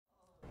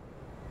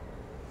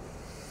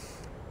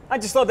I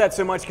just love that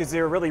so much because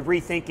they're really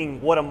rethinking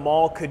what a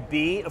mall could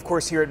be. Of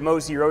course, here at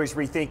MOSI, you're always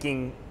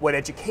rethinking what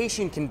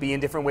education can be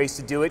and different ways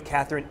to do it.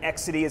 Kathryn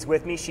Ecsedy is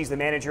with me. She's the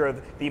manager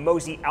of the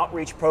MOSI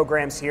outreach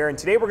programs here. And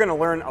today we're going to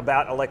learn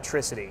about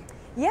electricity.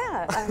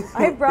 Yeah,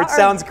 I brought. Which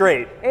sounds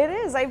great. It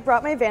is. I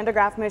brought my Van de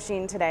Graaff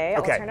machine today.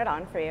 Okay. I'll turn it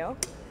on for you.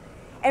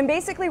 And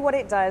basically what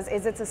it does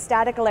is it's a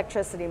static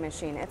electricity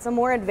machine. It's a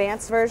more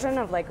advanced version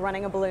of like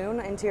running a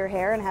balloon into your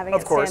hair and having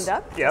it stand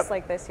up, just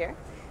like this here.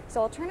 So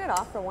I'll turn it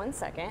off for 1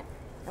 second.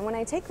 And when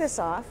I take this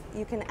off,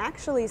 you can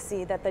actually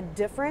see that the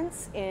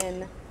difference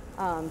in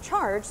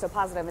charge, so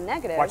positive and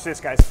negative, watch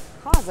this, guys,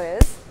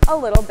 causes a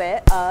little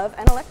bit of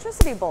an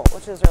electricity bolt,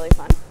 which is really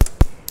fun.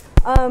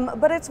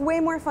 But it's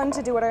way more fun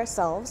to do it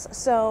ourselves.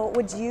 So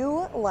would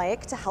you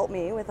like to help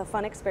me with a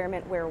fun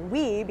experiment where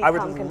we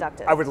become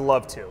conductive? I would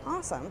love to.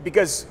 Awesome.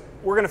 Because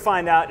we're going to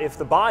find out if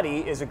the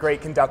body is a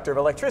great conductor of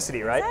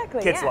electricity, right?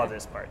 Exactly, Kids yeah. love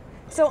this part.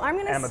 So I'm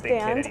going to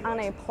stand on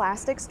anyways. a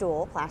plastic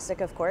stool, plastic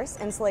of course,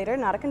 insulator,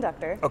 not a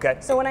conductor. Okay.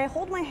 So when I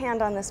hold my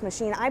hand on this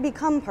machine, I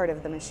become part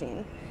of the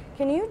machine.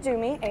 Can you do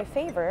me a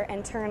favor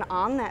and turn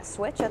on that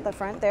switch at the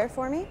front there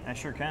for me? I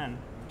sure can.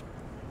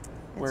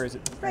 Where is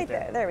it? Right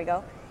there. There we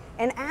go.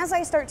 And as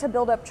I start to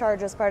build up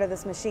charge as part of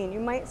this machine, you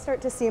might start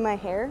to see my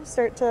hair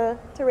start to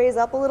raise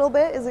up a little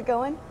bit. Is it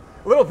going?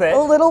 A little bit. A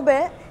little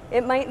bit.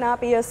 It might not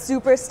be a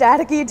super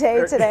staticky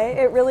day today.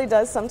 It really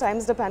does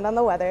sometimes depend on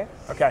the weather.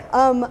 Okay.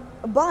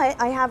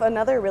 But I have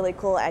another really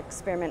cool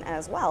experiment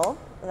as well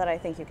that I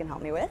think you can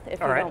help me with, if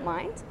you don't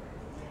mind.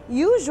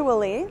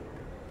 Usually,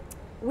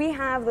 we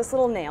have this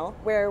little nail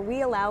where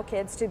we allow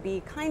kids to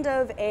be kind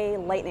of a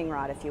lightning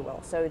rod, if you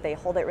will. So they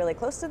hold it really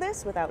close to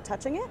this without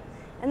touching it,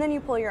 and then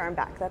you pull your arm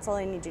back. That's all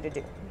I need you to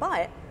do.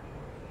 But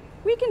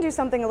we can do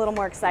something a little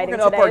more exciting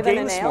today than a nail. We're going to up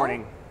our game this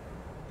morning.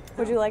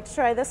 Would you like to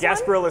try this one?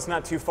 Gasparilla's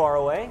not too far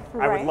away.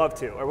 Right. I would love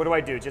to. Or what do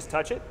I do? Just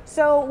touch it?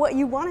 So what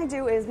you want to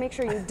do is make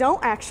sure you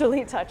don't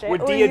actually touch it,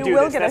 Would or Dia you do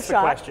will this? get That's a the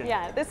shot. question.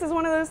 Yeah, this is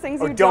one of those things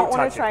you don't don't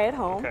want touch to try it. at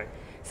home. Okay.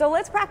 So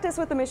let's practice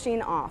with the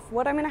machine off.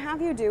 What I'm going to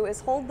have you do is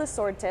hold the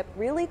sword tip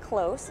really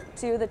close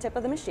to the tip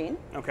of the machine.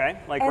 Okay,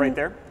 like right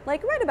there?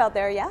 Like right about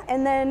there, yeah.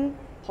 And then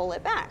pull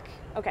it back.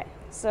 Okay,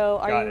 so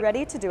are you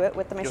ready to do it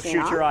with the machine off?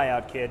 You'll shoot your eye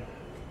out, kid.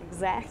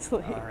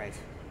 Exactly. All right.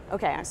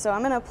 Okay, so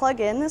I'm going to plug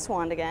in this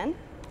wand again.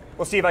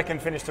 We'll see if I can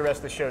finish the rest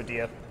of the show,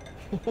 Dia.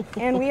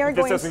 And we are this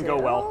going to... This doesn't go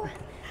well.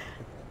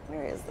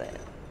 Where is it?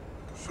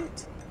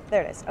 Shoot.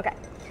 There it is. Okay.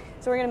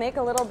 So we're going to make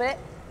a little bit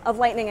of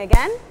lightning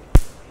again.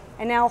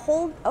 And now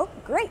hold... Oh,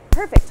 great.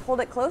 Perfect.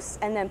 Hold it close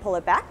and then pull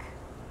it back.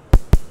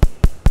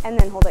 And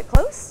then hold it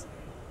close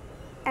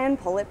and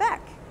pull it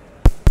back.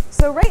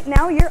 So right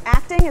now you're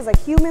acting as a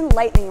human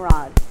lightning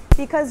rod.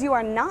 Because you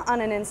are not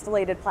on an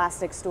insulated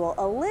plastic stool,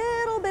 a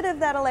little bit of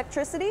that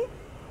electricity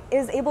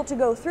is able to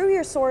go through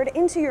your sword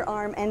into your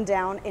arm and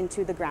down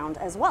into the ground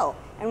as well.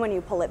 And when you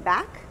pull it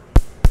back,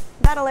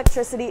 that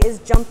electricity is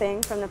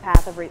jumping from the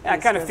path of least I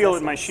kind of feel it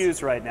in my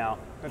shoes right now.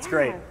 That's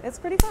great. It's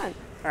pretty fun.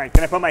 All right,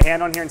 can I put my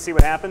hand on here and see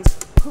what happens?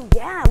 Ooh,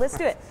 yeah, let's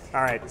do it.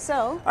 All right. So.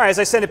 All right, as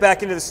I send it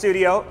back into the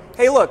studio,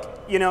 hey, look,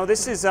 you know,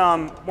 this is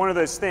one of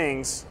those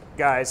things,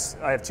 guys,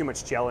 I have too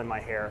much gel in my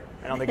hair.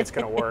 I don't think it's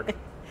going to work.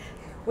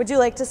 Would you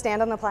like to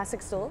stand on the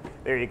plastic stool?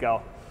 There you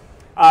go.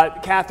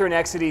 Kathryn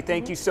Ecsedy,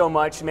 thank you so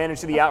much,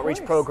 manager of the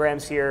outreach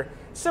programs here.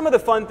 Some of the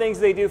fun things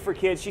they do for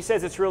kids, she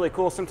says it's really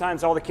cool.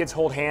 Sometimes all the kids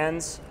hold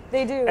hands.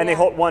 They do,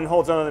 and one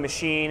holds onto the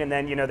machine, and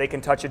then, you know, they can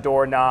touch a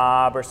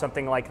doorknob or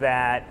something like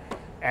that.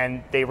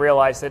 And they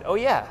realize that, oh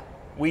yeah,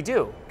 we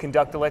do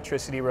conduct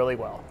electricity really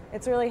well.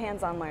 It's really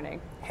hands-on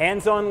learning.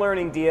 Hands-on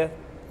learning, Dia.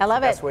 I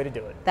love it. Best way to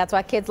do it. That's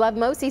why kids love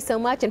MOSI so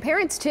much, and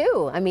parents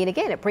too. I mean,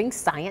 again, it brings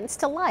science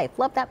to life.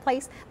 Love that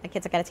place. My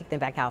kids, I got to take them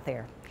back out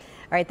there.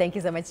 All right, thank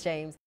you so much, James.